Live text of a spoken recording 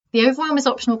The Overwhelm is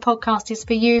Optional podcast is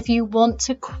for you if you want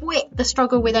to quit the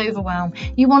struggle with overwhelm.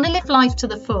 You want to live life to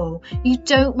the full. You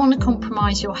don't want to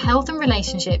compromise your health and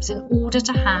relationships in order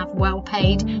to have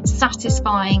well-paid,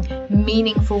 satisfying,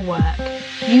 meaningful work.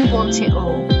 You want it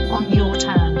all on your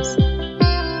terms.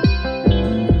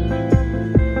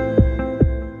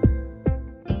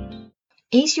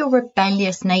 Is your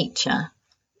rebellious nature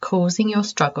causing your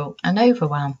struggle and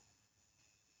overwhelm?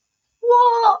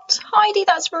 What? Heidi,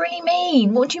 that's really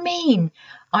mean. What do you mean?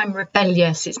 I'm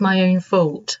rebellious. It's my own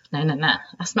fault. No.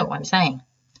 That's not what I'm saying.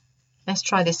 Let's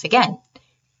try this again.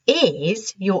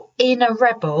 Is your inner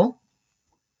rebel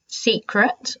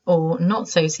secret or not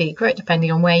so secret,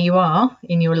 depending on where you are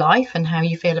in your life and how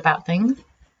you feel about things?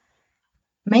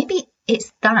 Maybe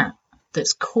it's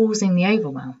that's causing the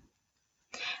overwhelm.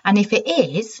 And if it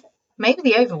is, maybe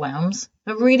the overwhelm's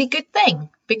a really good thing,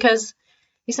 because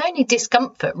it's only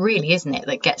discomfort, really, isn't it,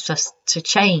 that gets us to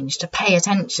change, to pay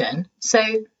attention. So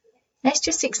let's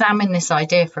just examine this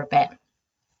idea for a bit.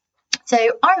 So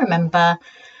I remember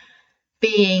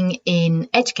being in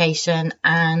education,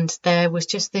 and there was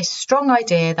just this strong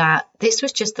idea that this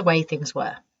was just the way things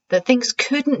were, that things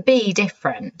couldn't be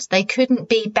different. They couldn't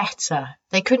be better.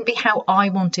 They couldn't be how I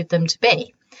wanted them to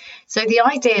be. So the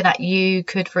idea that you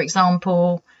could, for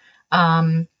example,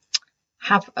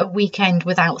 have a weekend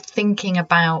without thinking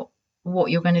about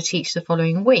what you're going to teach the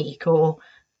following week, or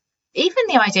even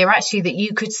the idea actually that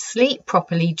you could sleep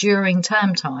properly during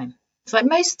term time. It's like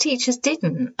most teachers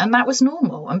didn't, and that was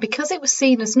normal. And because it was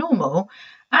seen as normal,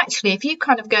 actually, if you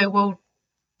kind of go, well,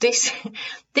 this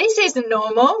isn't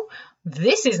normal,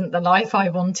 this isn't the life I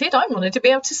wanted. I wanted to be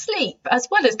able to sleep as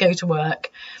well as go to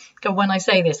work. God, when I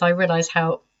say this, I realise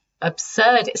how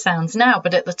absurd it sounds now,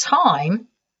 but at the time,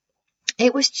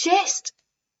 it was just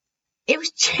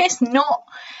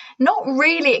not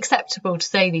really acceptable to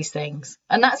say these things.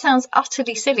 And that sounds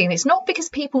utterly silly. And it's not because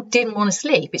people didn't want to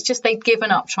sleep. It's just they'd given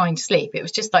up trying to sleep. It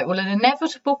was just like, well, an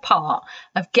inevitable part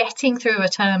of getting through a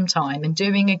term time and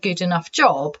doing a good enough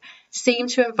job seemed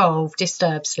to involve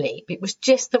disturbed sleep. It was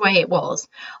just the way it was.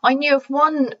 I knew of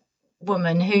one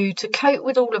woman who, to cope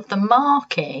with all of the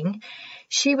marking,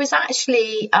 she was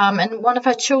actually, and one of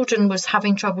her children was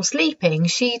having trouble sleeping,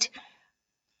 she'd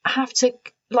have to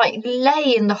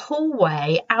lay in the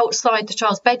hallway outside the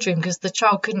child's bedroom because the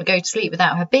child couldn't go to sleep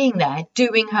without her being there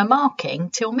doing her marking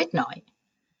till midnight.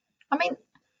 I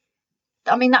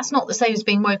mean that's not the same as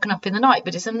being woken up in the night,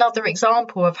 but it's another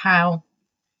example of how,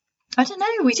 I don't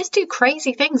know, we just do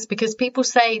crazy things because people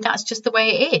say that's just the way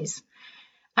it is.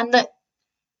 And that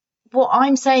what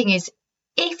I'm saying is,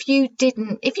 if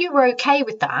you were okay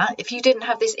with that, if you didn't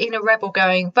have this inner rebel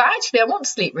going, but actually I want to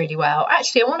sleep really well,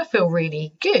 actually I want to feel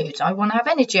really good, I want to have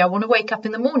energy, I want to wake up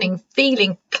in the morning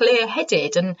feeling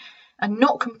clear-headed and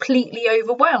not completely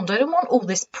overwhelmed. I don't want all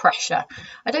this pressure.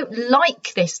 I don't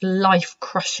like this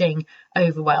life-crushing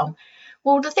overwhelm.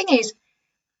 Well, the thing is,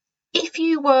 if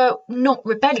you were not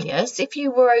rebellious, if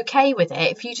you were okay with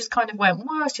it, if you just kind of went,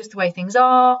 well, it's just the way things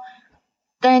are,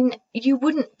 then you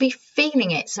wouldn't be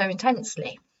feeling it so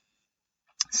intensely.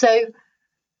 So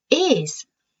is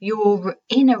your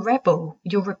inner rebel,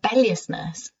 your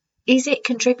rebelliousness, is it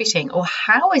contributing, or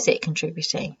how is it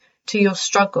contributing to your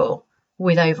struggle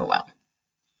with overwhelm?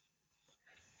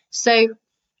 So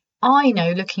I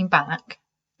know, looking back,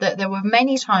 that there were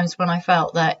many times when I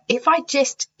felt that if I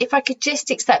could just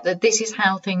accept that this is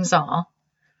how things are,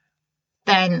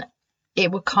 then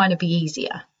it would kind of be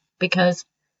easier, because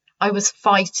I was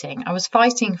fighting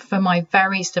for my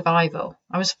very survival.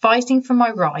 I was fighting for my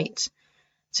right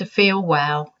to feel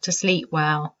well, to sleep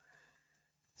well,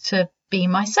 to be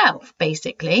myself,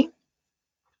 basically.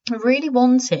 I really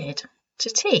wanted to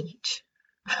teach.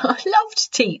 I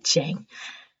loved teaching,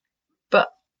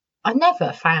 but I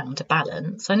never found a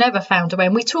balance. I never found a way.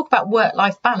 And we talk about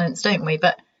work-life balance, don't we?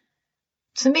 But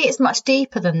to me, it's much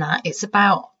deeper than that. It's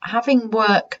about having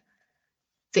work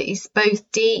that is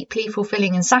both deeply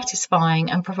fulfilling and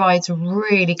satisfying and provides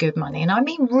really good money. And I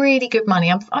mean really good money.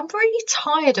 I'm really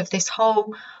tired of this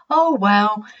whole, oh,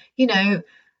 well,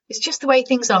 it's just the way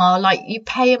things are. Like, you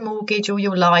pay a mortgage all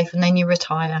your life and then you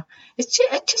retire. It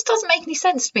just doesn't make any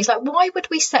sense to me. It's like, why would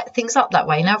we set things up that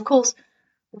way? Now, of course,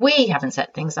 we haven't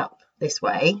set things up this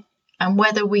way. And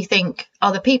whether we think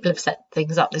other people have set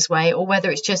things up this way, or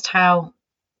whether it's just how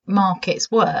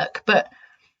markets work. But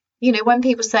when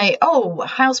people say, oh,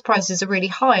 house prices are really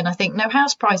high, and I think, no,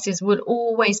 house prices will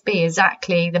always be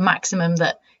exactly the maximum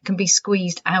that can be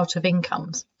squeezed out of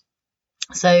incomes.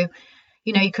 So,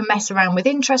 you can mess around with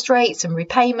interest rates and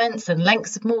repayments and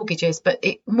lengths of mortgages, but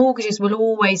mortgages will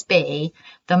always be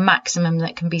the maximum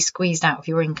that can be squeezed out of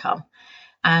your income.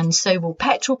 and so will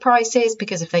petrol prices,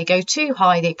 because if they go too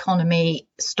high, the economy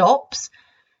stops.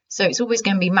 So it's always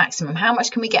going to be maximum. How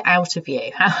much can we get out of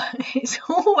you? It's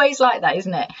always like that,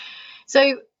 isn't it? So,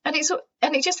 and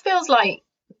it just feels like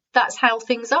that's how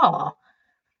things are.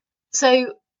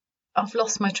 So I've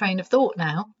lost my train of thought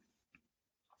now.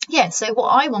 Yeah, so what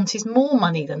I want is more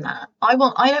money than that. I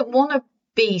don't want to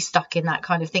be stuck in that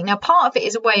kind of thing. Now, part of it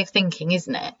is a way of thinking,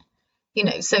 isn't it? You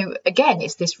know, so again,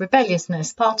 it's this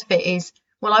rebelliousness. Part of it is,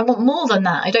 well, I want more than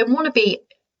that. I don't want to be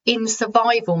in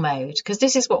survival mode, because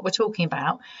this is what we're talking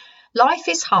about. Life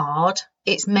is hard.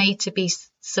 It's made to be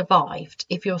survived.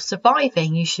 If you're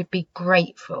surviving, you should be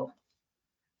grateful.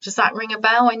 Does that ring a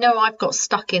bell? I know I've got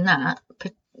stuck in that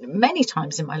many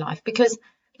times in my life, because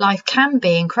life can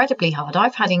be incredibly hard.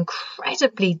 I've had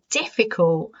incredibly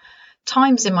difficult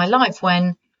times in my life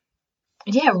when,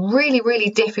 really,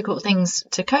 really difficult things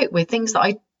to cope with, things that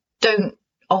I don't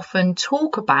often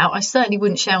talk about. I certainly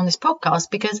wouldn't share on this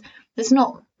podcast, because it's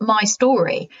not my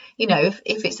story. You know,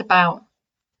 if it's about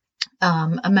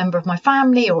a member of my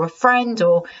family or a friend,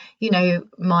 or, you know,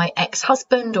 my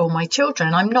ex-husband or my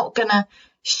children, I'm not going to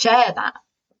share that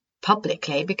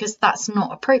publicly, because that's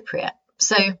not appropriate.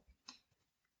 So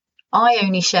I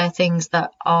only share things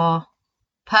that are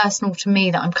personal to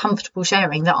me, that I'm comfortable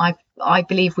sharing, that I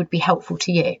believe would be helpful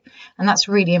to you. And that's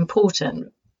really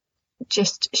important.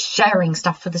 Just sharing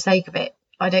stuff for the sake of it,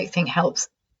 I don't think helps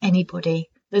anybody.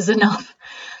 There's enough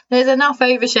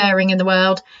oversharing in the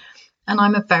world. And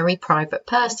I'm a very private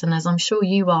person, as I'm sure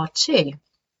you are too.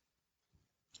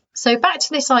 So back to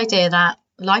this idea that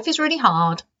life is really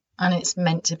hard and it's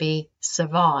meant to be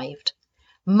survived.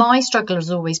 My struggle has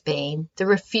always been the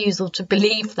refusal to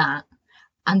believe that.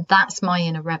 And that's my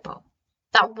inner rebel.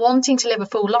 That wanting to live a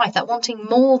full life, that wanting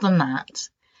more than that,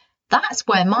 that's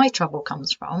where my trouble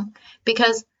comes from.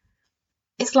 Because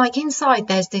it's like inside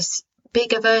there's this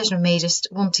bigger version of me just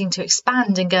wanting to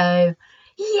expand and go,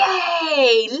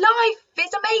 yay, life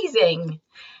is amazing.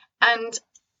 And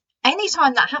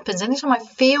anytime that happens, anytime I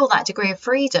feel that degree of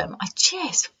freedom, I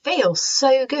just feel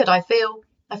so good. I feel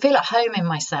at home in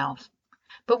myself.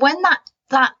 But when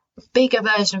that bigger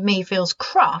version of me feels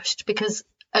crushed, because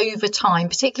over time,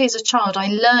 particularly as a child, I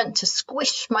learned to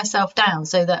squish myself down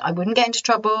so that I wouldn't get into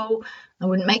trouble, I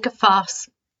wouldn't make a fuss,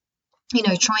 you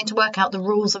know, trying to work out the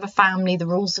rules of a family, the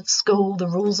rules of school, the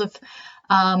rules of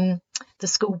the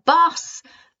school bus,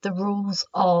 the rules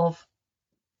of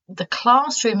the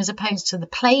classroom as opposed to the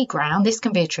playground. This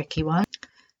can be a tricky one.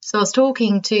 So I was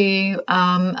talking to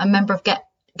a member of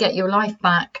Get Your Life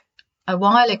Back a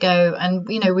while ago, and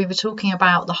you know, we were talking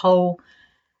about the whole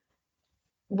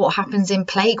what happens in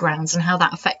playgrounds and how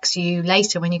that affects you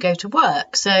later when you go to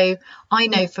work. So I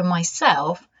know for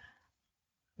myself,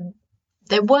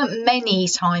 there weren't many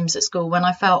times at school when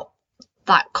I felt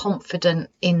that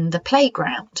confident in the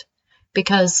playground,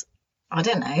 because I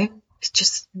don't know, it's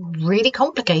just really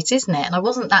complicated, isn't it? And I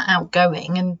wasn't that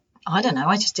outgoing, and I don't know,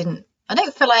 I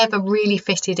don't feel I ever really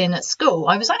fitted in at school.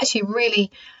 I was actually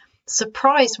really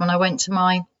surprised when I went to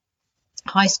my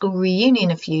high school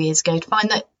reunion a few years ago to find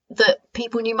that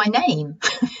people knew my name.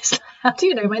 How do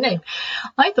you know my name?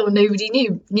 I thought nobody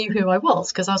knew who I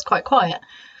was, because I was quite quiet.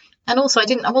 And also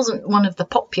I wasn't one of the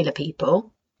popular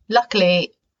people.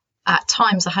 Luckily, at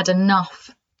times I had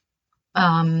enough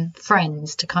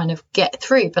friends to kind of get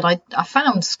through, but I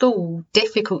found school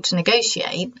difficult to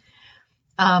negotiate.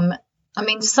 I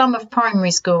mean, some of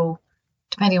primary school,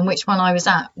 depending on which one I was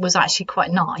at, was actually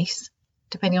quite nice,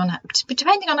 depending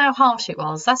on how harsh it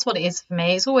was. That's what it is for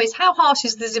me. It's always, how harsh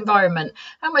is this environment?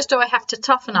 How much do I have to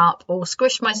toughen up or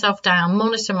squish myself down,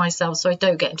 monitor myself so I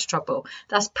don't get into trouble?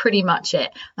 That's pretty much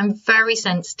it. I'm very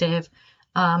sensitive.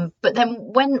 But then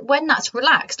when that's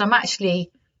relaxed,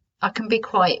 I can be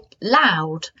quite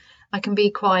loud. I can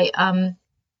be quite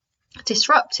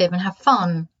disruptive and have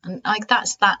fun. And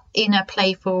that's that inner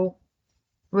playful,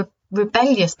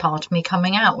 rebellious part of me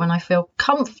coming out when I feel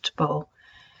comfortable.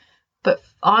 But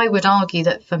I would argue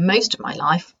that for most of my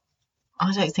life,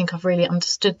 I don't think I've really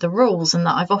understood the rules, and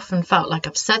that I've often felt like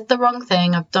I've said the wrong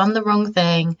thing, I've done the wrong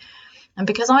thing. And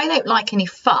because I don't like any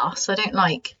fuss, I don't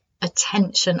like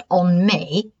attention on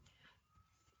me,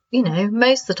 you know,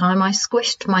 most of the time I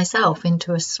squished myself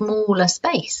into a smaller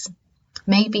space.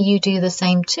 Maybe you do the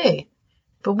same too.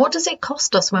 But what does it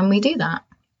cost us when we do that?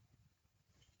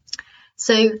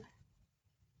 So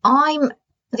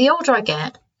the older I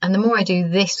get and the more I do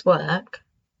this work,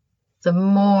 the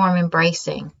more I'm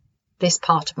embracing this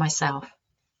part of myself.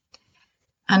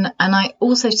 And I'm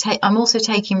also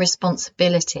taking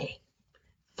responsibility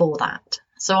for that.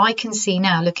 So I can see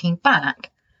now, looking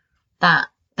back, that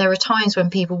there are times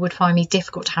when people would find me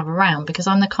difficult to have around, because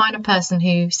I'm the kind of person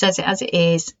who says it as it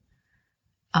is,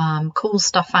 calls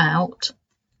stuff out.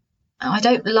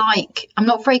 I'm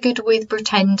not very good with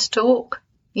pretend talk,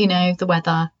 the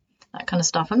weather, that kind of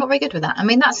stuff. I'm not very good with that. I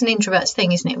mean, that's an introvert's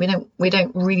thing, isn't it? We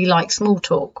don't really like small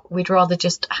talk. We'd rather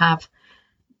just have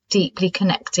deeply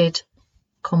connected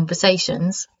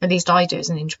conversations. At least I do as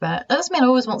an introvert. That doesn't mean I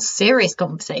always want serious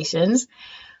conversations,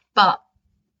 but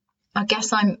I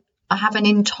guess I've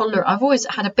always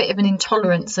had a bit of an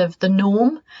intolerance of the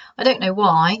norm. I don't know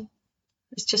why.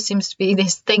 It just seems to be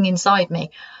this thing inside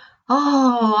me.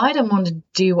 Oh, I don't want to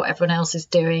do what everyone else is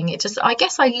doing. I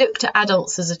guess I looked at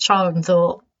adults as a child and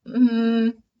thought,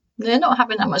 they're not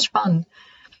having that much fun.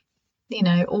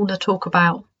 All the talk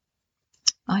about,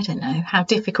 I don't know, how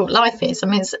difficult life is. I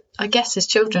mean, I guess as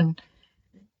children,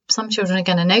 some children are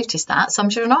going to notice that. Some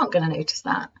children aren't going to notice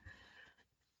that.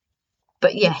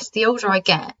 But yes, the older I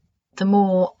get, the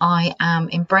more I am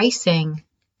embracing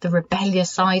the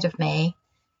rebellious side of me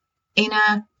in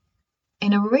a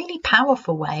really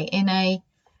powerful way,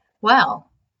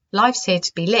 life's here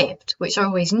to be lived, which I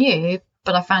always knew,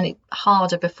 but I found it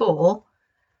harder before.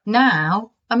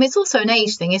 Now, I mean, it's also an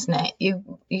age thing, isn't it?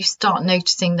 You start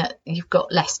noticing that you've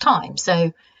got less time.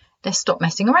 So let's stop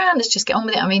messing around. Let's just get on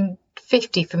with it. I mean,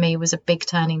 50 for me was a big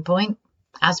turning point,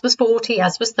 as was 40,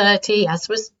 as was 30, as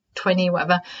was 20,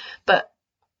 whatever. But,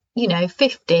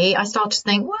 50, I started to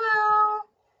think, well,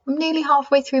 I'm nearly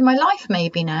halfway through my life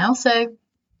maybe now. So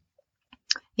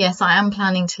yes, I am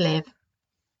planning to live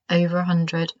over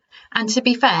 100. And to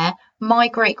be fair, my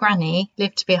great granny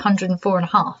lived to be 104 and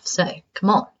a half. So come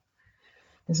on.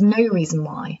 There's no reason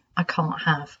why I can't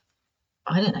have,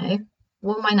 I don't know,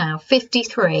 what am I now?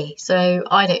 53. So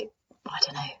I don't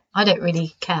know. I don't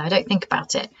really care. I don't think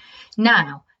about it.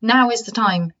 Now is the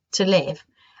time to live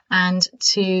and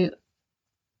to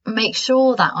make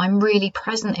sure that I'm really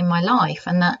present in my life,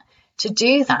 and that to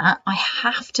do that, I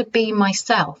have to be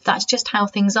myself. That's just how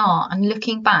things are. And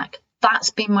looking back,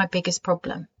 that's been my biggest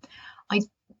problem. I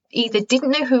either didn't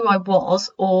know who I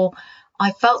was, or I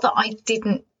felt that I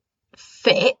didn't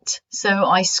fit. So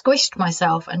I squished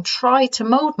myself and tried to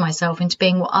mold myself into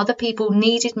being what other people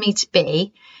needed me to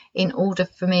be in order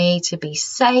for me to be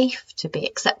safe, to be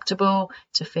acceptable,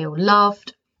 to feel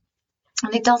loved.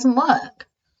 And it doesn't work.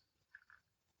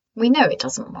 We know it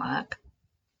doesn't work.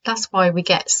 That's why we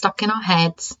get stuck in our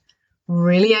heads,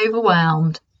 really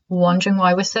overwhelmed, wondering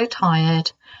why we're so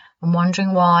tired, and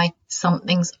wondering why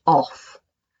something's off.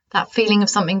 That feeling of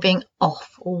something being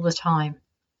off all the time.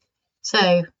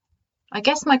 So I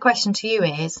guess my question to you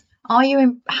is,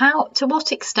 to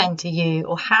what extent are you,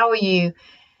 or how are you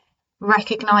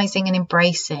recognizing and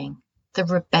embracing the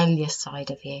rebellious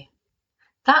side of you?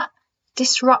 That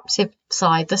disruptive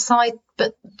side, the side,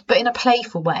 but in a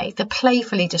playful way, the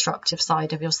playfully disruptive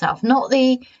side of yourself,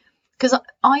 because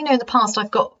I know in the past I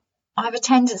have a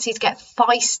tendency to get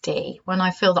feisty when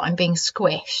I feel that I'm being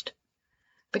squished,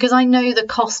 because I know the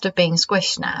cost of being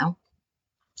squished now.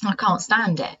 I can't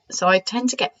stand it. So I tend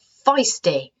to get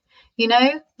feisty,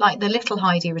 like the little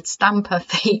Heidi would stamp her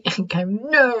feet and go,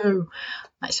 no.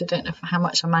 Actually, I don't know how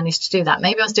much I managed to do that.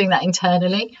 Maybe I was doing that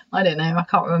internally. I don't know. I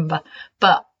can't remember.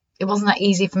 But it wasn't that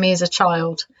easy for me as a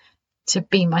child to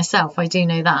be myself. I do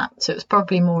know that. So it was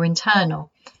probably more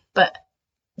internal. But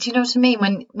do you know what I mean?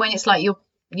 When it's like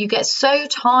you get so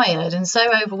tired and so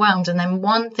overwhelmed, and then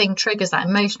one thing triggers that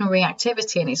emotional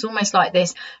reactivity, and it's almost like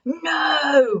this,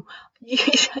 no.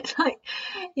 It's like,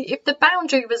 if the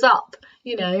boundary was up,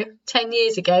 10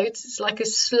 years ago, it's like a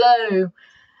slow,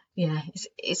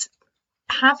 it's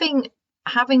having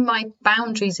my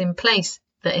boundaries in place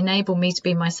that enable me to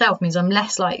be myself means I'm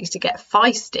less likely to get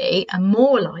feisty and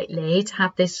more likely to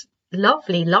have this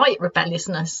lovely light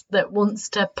rebelliousness that wants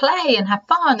to play and have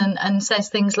fun and says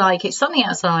things like, it's sunny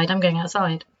outside, I'm going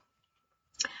outside,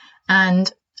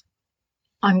 and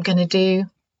I'm going to do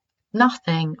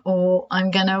nothing, or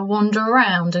I'm going to wander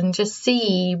around and just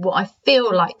see what I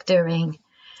feel like doing.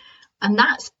 And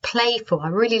that's playful. I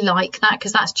really like that,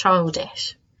 because that's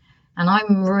childish, and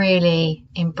I'm really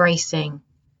embracing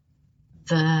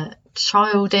the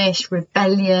childish,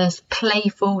 rebellious,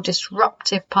 playful,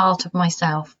 disruptive part of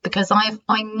myself, because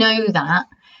I know that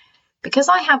because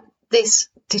I have this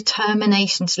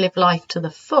determination to live life to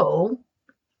the full,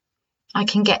 I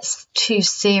can get too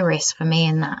serious for me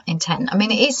in that intent. I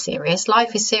mean, it is serious.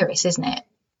 Life is serious, isn't it?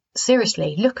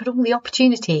 Seriously, look at all the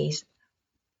opportunities.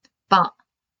 But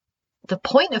the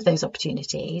point of those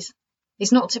opportunities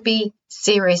is not to be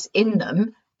serious in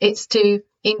them. It's to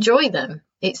enjoy them.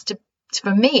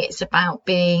 For me, it's about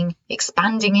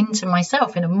expanding into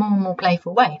myself in a more and more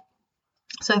playful way.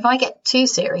 So if I get too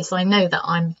serious, I know that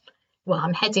I'm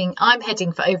heading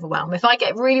for overwhelm. If I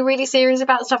get really, really serious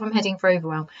about stuff, I'm heading for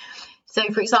overwhelm. So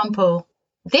for example,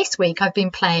 this week I've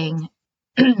been playing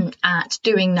at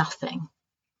doing nothing.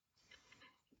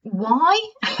 Why?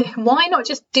 Why not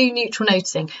just do neutral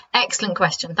noticing? Excellent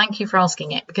question. Thank you for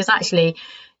asking it, because actually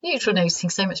neutral noticing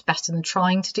is so much better than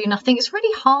trying to do nothing. It's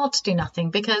really hard to do nothing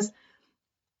because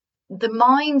the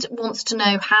mind wants to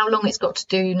know how long it's got to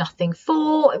do nothing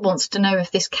for. It wants to know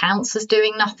if this counts as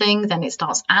doing nothing. Then it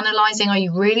starts analysing, are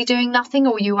you really doing nothing,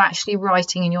 or are you actually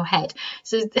writing in your head?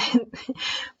 So,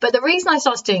 but the reason I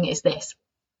started doing it is this.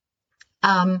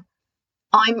 I'm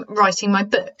writing my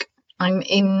book. I'm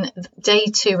in day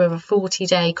 2 of a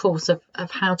 40-day course of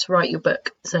how to write your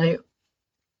book. So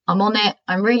I'm on it.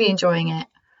 I'm really enjoying it.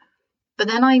 But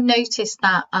then I noticed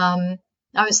that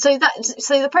so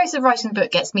the process of writing the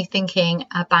book gets me thinking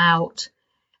about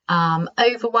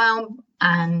overwhelm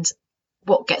and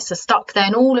what gets us stuck there,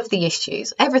 and all of the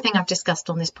issues, everything I've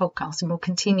discussed on this podcast, and will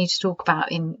continue to talk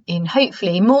about in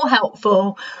hopefully more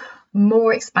helpful,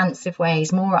 more expansive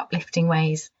ways, more uplifting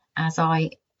ways, as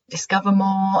I discover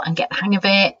more and get the hang of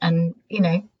it, and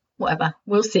whatever,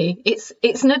 we'll see.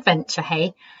 It's an adventure,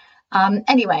 hey.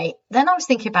 Anyway, then I was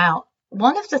thinking about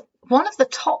one of the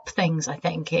top things, I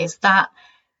think, is that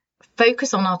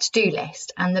focus on our to-do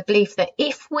list, and the belief that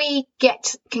if we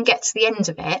can get to the end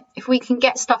of it, if we can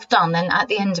get stuff done, then at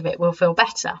the end of it we'll feel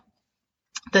better,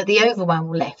 that the overwhelm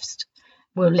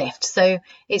will lift. So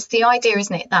it's the idea,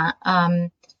 isn't it, that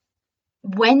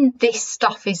when this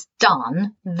stuff is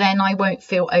done, then I won't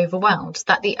feel overwhelmed.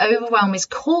 That the overwhelm is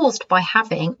caused by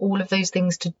having all of those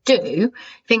things to do,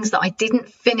 things that I didn't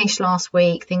finish last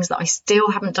week, things that I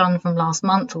still haven't done from last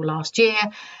month or last year.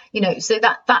 So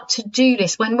that to-do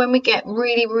list, when we get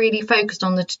really, really focused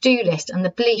on the to-do list, and the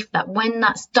belief that when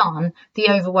that's done, the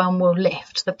overwhelm will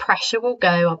lift, the pressure will go,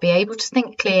 I'll be able to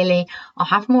think clearly, I'll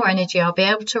have more energy, I'll be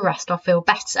able to rest, I'll feel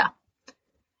better.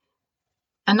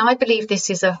 And I believe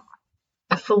this is a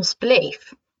false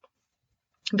belief,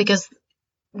 because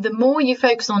the more you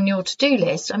focus on your to-do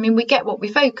list, we get what we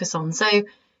focus on. So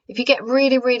if you get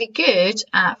really, really good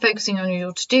at focusing on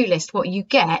your to-do list, what you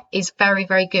get is very,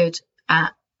 very good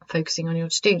at focusing on your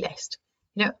to-do list.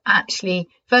 Actually,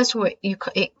 first of all,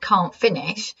 it can't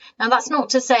finish. Now, that's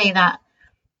not to say that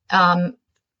having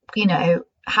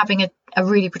a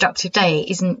really productive day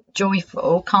isn't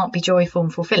joyful, can't be joyful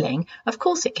and fulfilling. Of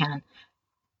course it can.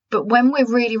 But when we're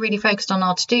really, really focused on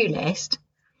our to-do list,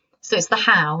 so it's the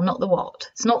how, not the what.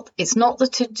 It's not the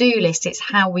to-do list, it's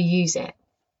how we use it.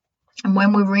 And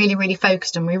when we're really, really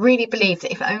focused and we really believe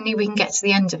that if only we can get to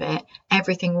the end of it,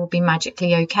 everything will be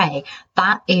magically okay,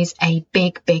 that is a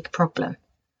big, big problem.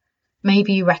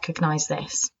 Maybe you recognise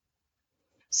this.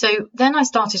 So then I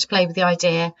started to play with the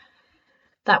idea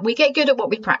that we get good at what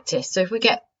we practice. So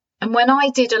and when I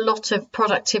did a lot of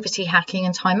productivity hacking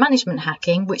and time management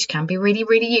hacking, which can be really,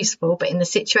 really useful, but in the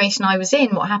situation I was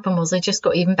in, what happened was I just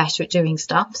got even better at doing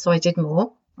stuff. So I did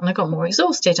more and I got more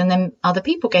exhausted, and then other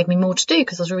people gave me more to do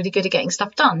because I was really good at getting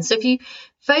stuff done. So if you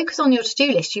focus on your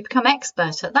to-do list, you become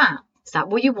expert at that. Is that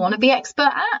what you want to be expert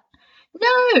at?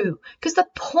 No, because the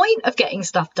point of getting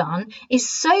stuff done is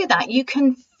so that you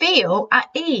can feel at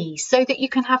ease, so that you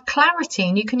can have clarity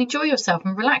and you can enjoy yourself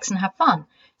and relax and have fun.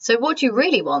 So what do you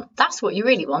really want? That's what you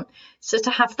really want. So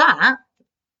to have that,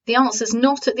 the answer is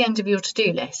not at the end of your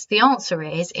to-do list. The answer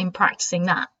is in practicing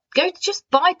that. Just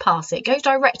bypass it. Go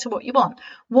direct to what you want.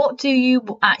 What do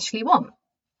you actually want?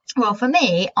 Well, for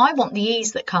me, I want the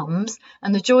ease that comes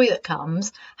and the joy that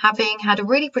comes having had a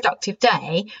really productive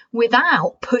day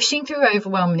without pushing through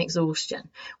overwhelm and exhaustion,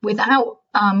 without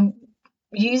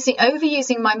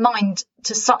overusing my mind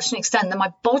to such an extent that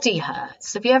my body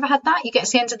hurts. Have you ever had that? You get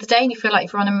to the end of the day and you feel like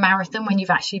you've run a marathon when you've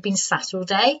actually been sat all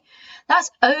day.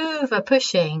 That's over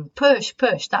pushing, push.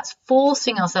 That's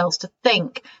forcing ourselves to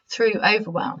think through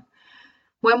overwhelm.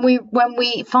 When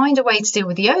we find a way to deal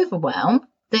with the overwhelm,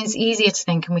 then it's easier to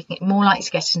think and we get more likely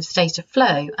to get into a state of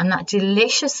flow. And that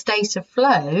delicious state of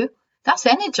flow, that's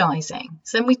energizing.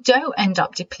 So then we don't end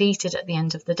up depleted at the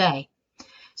end of the day.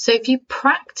 So if you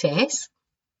practice,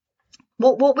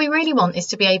 what we really want is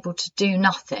to be able to do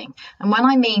nothing. And when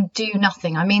I mean do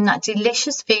nothing, I mean that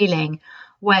delicious feeling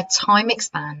where time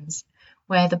expands,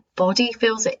 where the body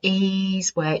feels at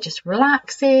ease, where it just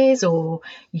relaxes, or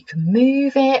you can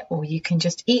move it, or you can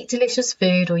just eat delicious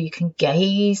food, or you can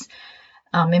gaze.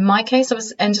 In my case, I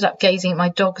ended up gazing at my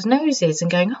dog's noses and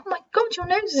going, oh my God, your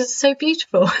noses are so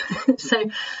beautiful.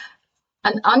 So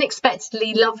an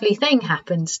unexpectedly lovely thing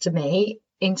happened to me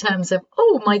in terms of,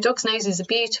 oh, my dog's noses are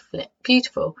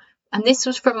beautiful. And this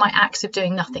was from my acts of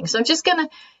doing nothing. So I'm just going to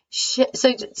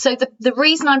the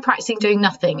reason I'm practicing doing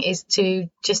nothing is to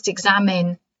just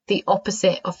examine the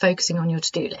opposite of focusing on your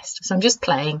to-do list. So I'm just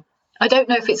playing. I don't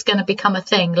know if it's going to become a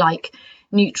thing like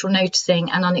neutral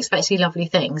noticing and unexpectedly lovely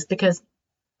things, because,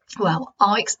 well,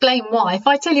 I'll explain why if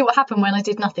I tell you what happened when I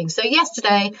did nothing. So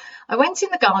yesterday I went in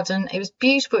the garden. It was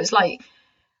beautiful. It was like,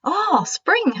 oh,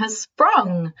 spring has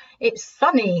sprung. It's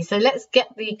sunny. So let's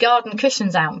get the garden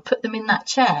cushions out and put them in that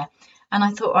chair. And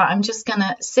I thought, right, I'm just going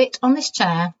to sit on this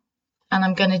chair and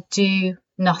I'm going to do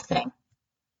nothing.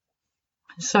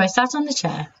 So I sat on the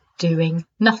chair doing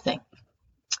nothing.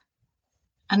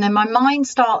 And then my mind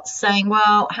starts saying,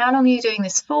 well, how long are you doing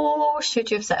this for?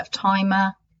 Should you have set a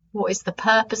timer? What is the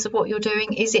purpose of what you're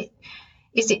doing? Is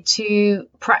it to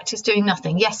practice doing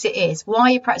nothing? Yes, it is. Why are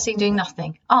you practicing doing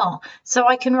nothing? So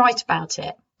I can write about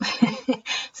it.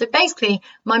 So basically,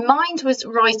 my mind was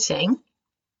writing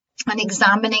and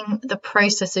examining the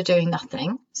process of doing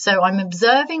nothing. So I'm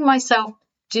observing myself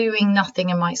doing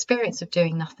nothing and my experience of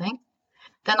doing nothing.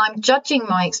 Then I'm judging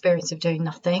my experience of doing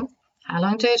nothing. How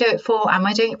long do I do it for? Am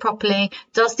I doing it properly?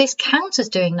 Does this count as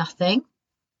doing nothing?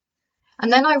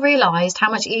 And then I realised how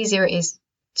much easier it is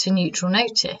to neutral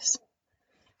notice.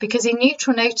 Because in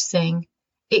neutral noticing,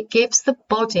 it gives the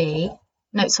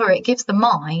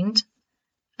mind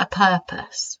a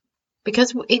purpose.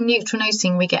 Because in neutral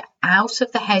noticing, we get out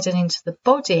of the head and into the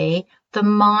body, the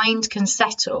mind can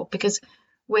settle, because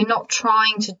we're not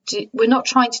trying to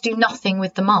do nothing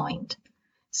with the mind.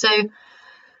 So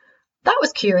that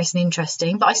was curious and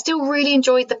interesting, but I still really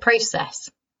enjoyed the process.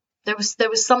 There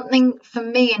was something for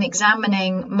me in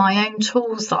examining my own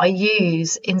tools that I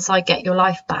use inside Get Your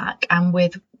Life Back and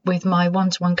with my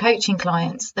one-to-one coaching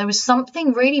clients. There was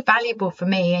something really valuable for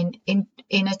me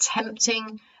in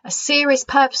attempting a serious,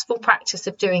 purposeful practice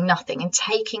of doing nothing and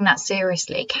taking that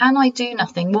seriously. Can I do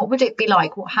nothing? What would it be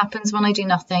like? What happens when I do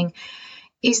nothing?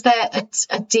 Is there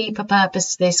a deeper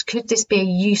purpose to this? Could this be a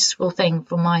useful thing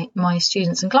for my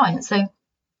students and clients? So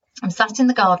I'm sat in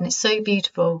the garden. It's so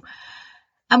beautiful.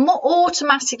 And what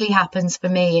automatically happens for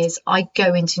me is I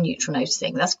go into neutral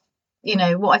noticing. That's,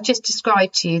 what I've just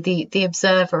described to you, the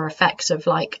observer effect of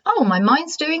like, oh, my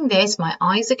mind's doing this, my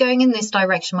eyes are going in this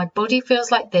direction, my body feels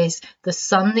like this, the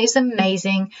sun is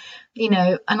amazing,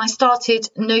 and I started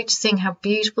noticing how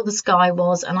beautiful the sky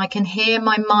was, and I can hear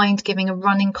my mind giving a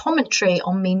running commentary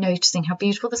on me noticing how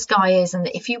beautiful the sky is, and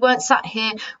that if you weren't sat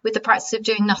here with the practice of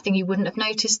doing nothing, you wouldn't have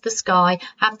noticed the sky.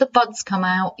 Have the buds come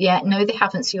out yet? No, they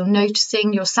haven't. So you're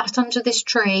noticing, you're sat under this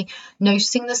tree,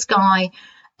 noticing the sky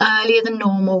earlier than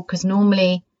normal, because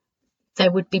normally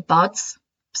there would be buds.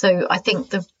 So I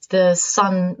think the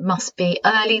sun must be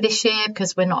early this year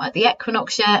because we're not at the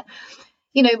equinox yet,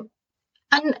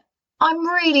 and I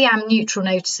really am neutral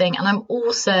noticing, and I'm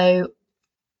also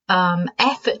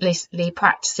effortlessly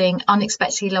practicing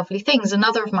unexpectedly lovely things,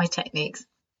 another of my techniques.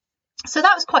 So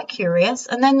that was quite curious.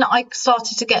 And then I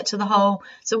started to get to the whole,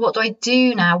 so what do I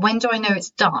do now? When do I know it's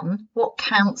done? What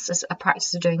counts as a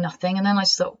practice of doing nothing? And then I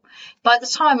just thought, by the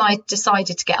time I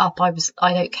decided to get up,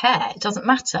 I don't care. It doesn't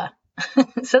matter.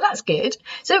 So that's good.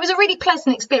 So it was a really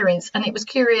pleasant experience, and it was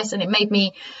curious, and it made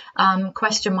me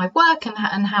question my work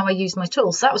and how I use my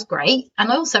tools. So that was great.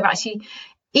 And I also actually,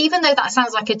 even though that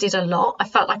sounds like I did a lot, I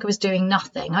felt like I was doing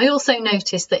nothing. I also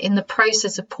noticed that in the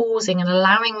process of pausing and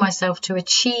allowing myself to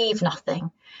achieve nothing,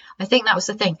 I think that was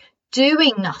the thing.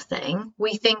 Doing nothing,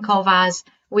 we think of as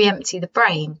we empty the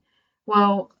brain.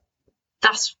 Well,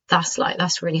 that's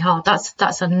really hard.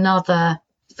 That's another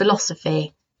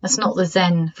philosophy. That's not the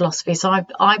Zen philosophy. So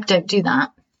I don't do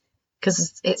that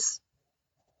because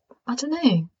I don't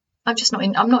know.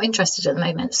 I'm not interested at the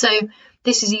moment. So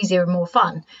this is easier and more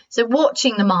fun. So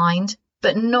watching the mind,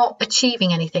 but not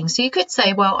achieving anything. So you could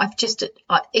say, well, I've just,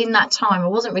 in that time, I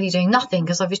wasn't really doing nothing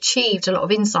because I've achieved a lot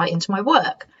of insight into my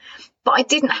work. But I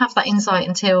didn't have that insight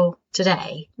until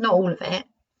today, not all of it.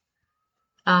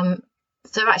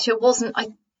 So actually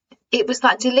it was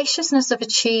that deliciousness of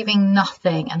achieving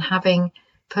nothing and having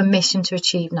permission to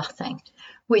achieve nothing,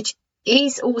 which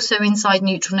is also inside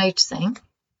neutral noticing.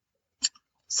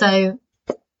 So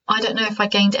I don't know if I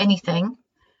gained anything,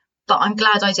 but I'm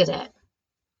glad I did it.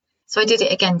 So I did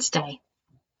it again today.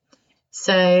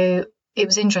 So it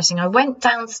was interesting. I went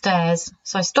downstairs.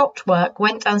 So I stopped work,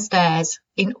 went downstairs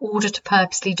in order to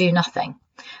purposely do nothing.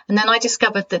 And then I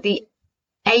discovered that the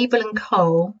Abel and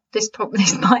Cole, this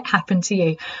might happen to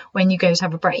you when you go to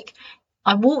have a break.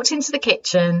 I walked into the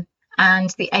kitchen and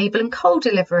the Abel and Cole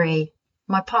delivery,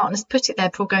 my partner's put it there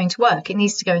before going to work. It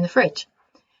needs to go in the fridge.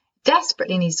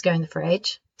 Desperately needs to go in the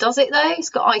fridge. Does it though? It's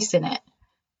got ice in it.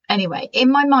 Anyway,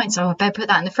 in my mind, so I better put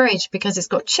that in the fridge because it's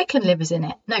got chicken livers in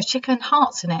it. No, chicken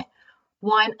hearts in it.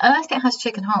 why on earth it has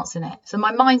chicken hearts in it. So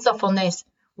my mind's off on this.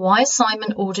 Why has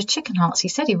Simon ordered chicken hearts? He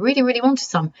said he really, really wanted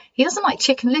some. He doesn't like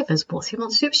chicken livers. What he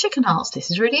wants to do with chicken hearts? This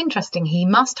is really interesting. He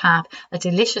must have a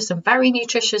delicious and very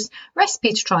nutritious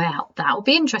recipe to try out. That will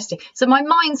be interesting. So my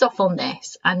mind's off on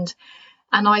this, and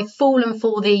I've fallen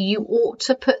for you ought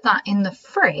to put that in the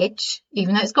fridge,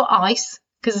 even though it's got ice,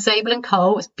 because it's Able and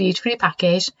Cole, it's beautifully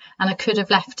packaged, and I could have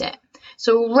left it.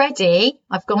 So already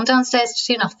I've gone downstairs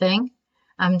to do nothing,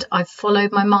 and I've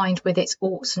followed my mind with its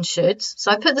oughts and shoulds. So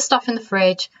I put the stuff in the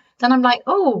fridge. Then I'm like,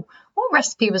 oh, what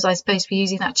recipe was I supposed to be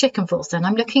using that chicken for? Then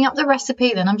I'm looking up the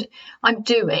recipe. Then I'm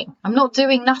not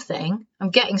doing nothing.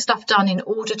 I'm getting stuff done in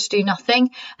order to do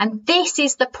nothing. And this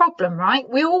is the problem, right?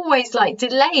 We're always like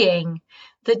delaying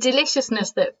the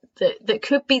deliciousness that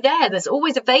could be there, that's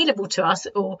always available to us,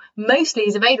 or mostly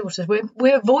is available to us.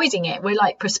 We're avoiding it. We're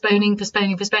like postponing.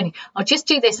 I'll just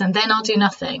do this and then I'll do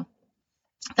nothing.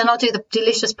 Then I'll do the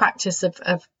delicious practice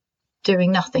of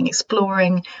doing nothing,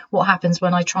 exploring what happens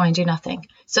when I try and do nothing.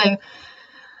 So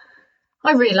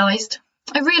I realised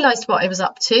what I was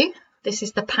up to. This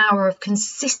is the power of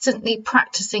consistently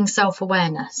practicing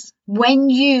self-awareness. When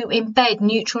you embed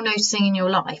neutral noticing in your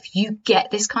life, you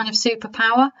get this kind of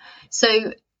superpower.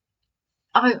 So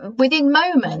within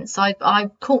moments, I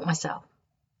caught myself.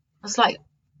 I was like,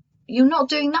 you're not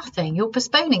doing nothing. You're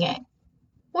postponing it.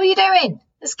 What are you doing?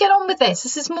 Let's get on with this.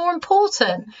 This is more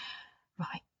important.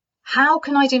 Right. How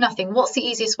can I do nothing? What's the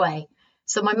easiest way?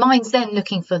 So my mind's then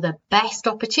looking for the best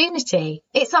opportunity.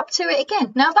 It's up to it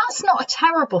again. Now, that's not a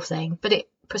terrible thing, but it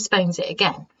postpones it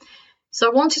again.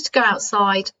 So I wanted to go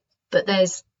outside, but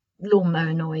there's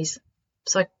lawnmower noise.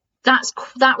 So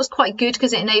that was quite good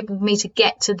because it enabled me to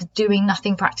get to the doing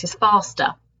nothing practice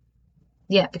faster.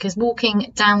 Yeah, because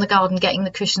walking down the garden, getting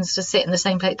the cushions to sit in the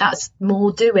same place, that's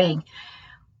more doing.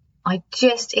 I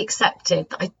just accepted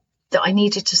that I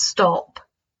needed to stop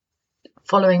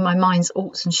following my mind's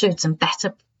oughts and shoulds and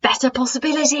better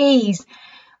possibilities.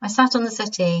 I sat on the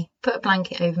settee, put a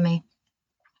blanket over me.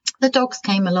 The dogs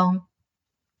came along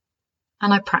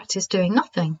and I practiced doing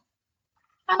nothing.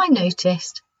 And I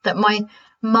noticed that my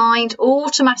mind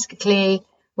automatically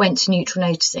went to neutral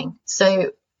noticing.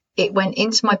 So it went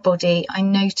into my body. I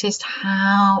noticed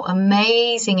how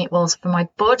amazing it was for my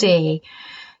body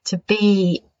to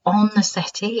be on the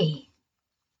settee.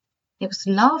 It was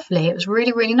lovely. It was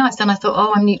really, really nice. Then I thought,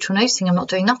 oh, I'm neutral noticing. I'm not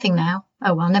doing nothing now.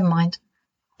 Oh, well, never mind.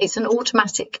 It's an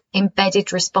automatic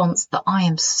embedded response that I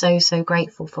am so, so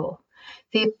grateful for.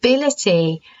 The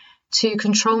ability to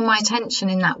control my attention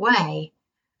in that way,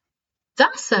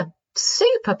 that's a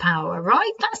superpower,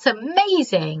 right? That's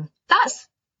amazing. That's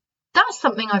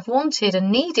something I've wanted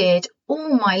and needed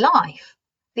all my life.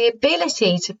 The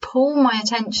ability to pull my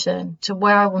attention to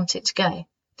where I want it to go.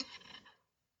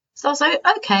 So I was like,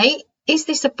 okay, is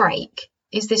this a break?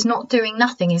 Is this not doing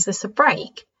nothing? Is this a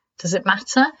break? Does it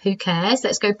matter? Who cares?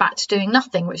 Let's go back to doing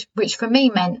nothing, which for me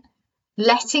meant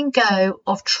letting go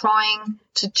of trying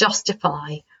to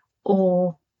justify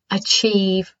or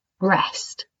achieve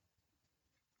rest,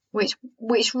 which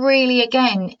really,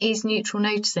 again, is neutral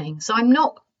noticing. So I'm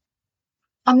not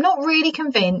really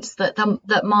convinced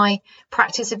that my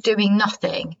practice of doing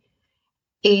nothing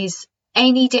is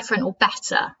any different or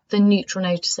better than neutral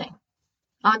noticing.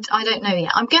 I don't know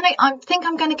yet. I think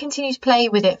I'm going to continue to play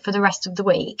with it for the rest of the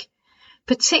week,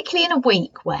 particularly in a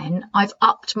week when I've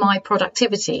upped my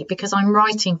productivity because I'm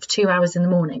writing for 2 hours in the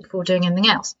morning before doing anything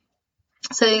else.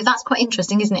 So that's quite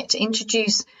interesting, isn't it? To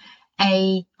introduce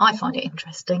I find it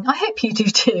interesting. I hope you do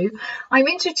too. I'm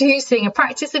introducing a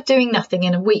practice of doing nothing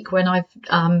in a week when I've,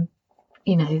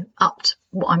 upped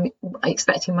what I'm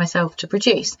expecting myself to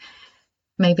produce.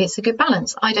 Maybe it's a good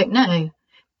balance. I don't know.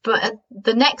 But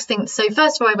the next thing, so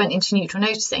first of all, I went into neutral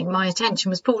noticing. My attention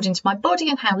was pulled into my body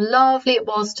and how lovely it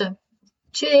was to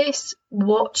just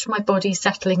watch my body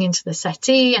settling into the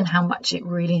settee and how much it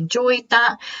really enjoyed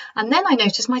that. And then I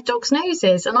noticed my dog's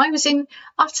noses and I was in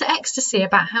utter ecstasy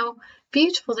about how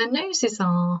beautiful their noses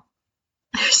are.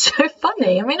 It was so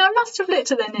funny. I mean, I must have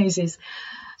looked at their noses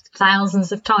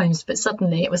thousands of times, but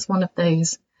suddenly it was one of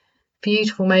those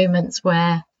beautiful moments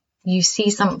where you see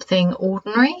something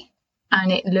ordinary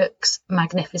and it looks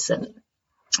magnificent.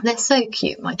 They're so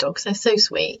cute, my dogs. They're so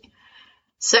sweet.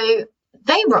 So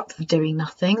they were up for doing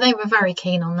nothing. They were very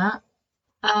keen on that.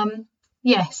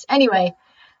 Yes. Anyway,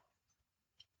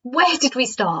 where did we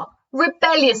start?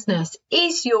 Rebelliousness.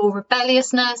 Is your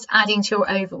rebelliousness adding to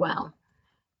your overwhelm?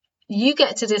 You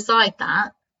get to decide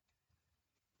that.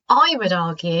 I would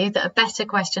argue that a better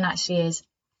question actually is,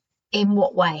 in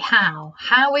what way? How?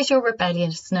 How is your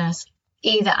rebelliousness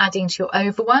either adding to your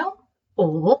overwhelm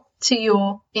or to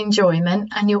your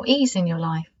enjoyment and your ease in your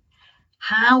life?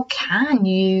 How can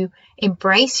you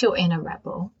embrace your inner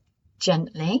rebel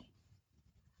gently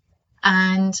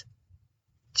and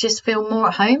just feel more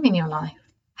at home in your life?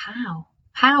 How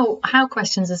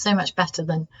questions are so much better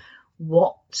than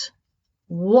what.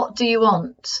 What do you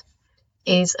want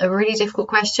is a really difficult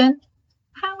question.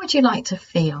 How would you like to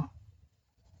feel?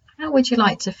 How would you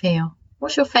like to feel?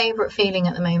 What's your favourite feeling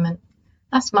at the moment?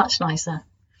 That's much nicer.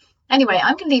 Anyway,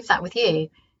 I'm going to leave that with you.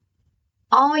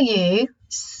 Are you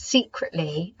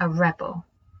secretly a rebel?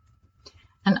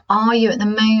 And are you at the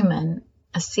moment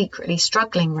a secretly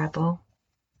struggling rebel?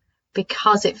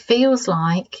 Because it feels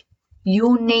like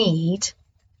your need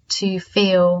to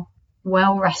feel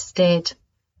well rested,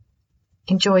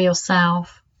 enjoy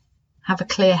yourself, have a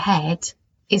clear head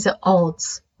is at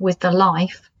odds with the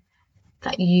life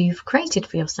that you've created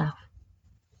for yourself.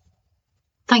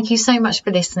 Thank you so much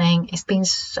for listening. It's been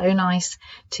so nice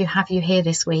to have you here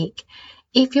this week.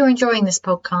 If you're enjoying this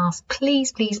podcast,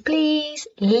 please, please, please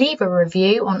leave a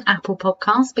review on Apple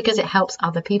Podcasts because it helps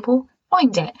other people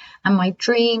find it. And my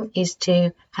dream is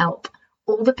to help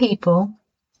all the people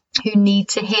who need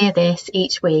to hear this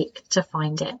each week to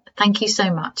find it. Thank you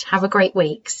so much. Have a great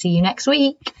week. See you next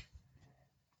week.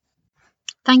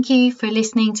 Thank you for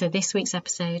listening to this week's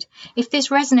episode. If this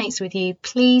resonates with you,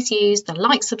 please use the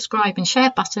like, subscribe and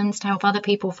share buttons to help other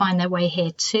people find their way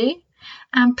here too.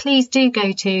 And please do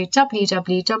go to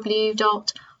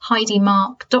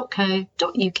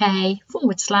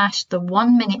www.heidimark.co.uk/the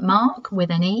 1 minute mark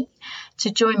with an E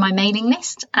to join my mailing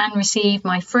list and receive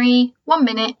my free 1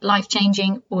 minute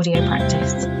life-changing audio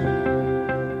practice.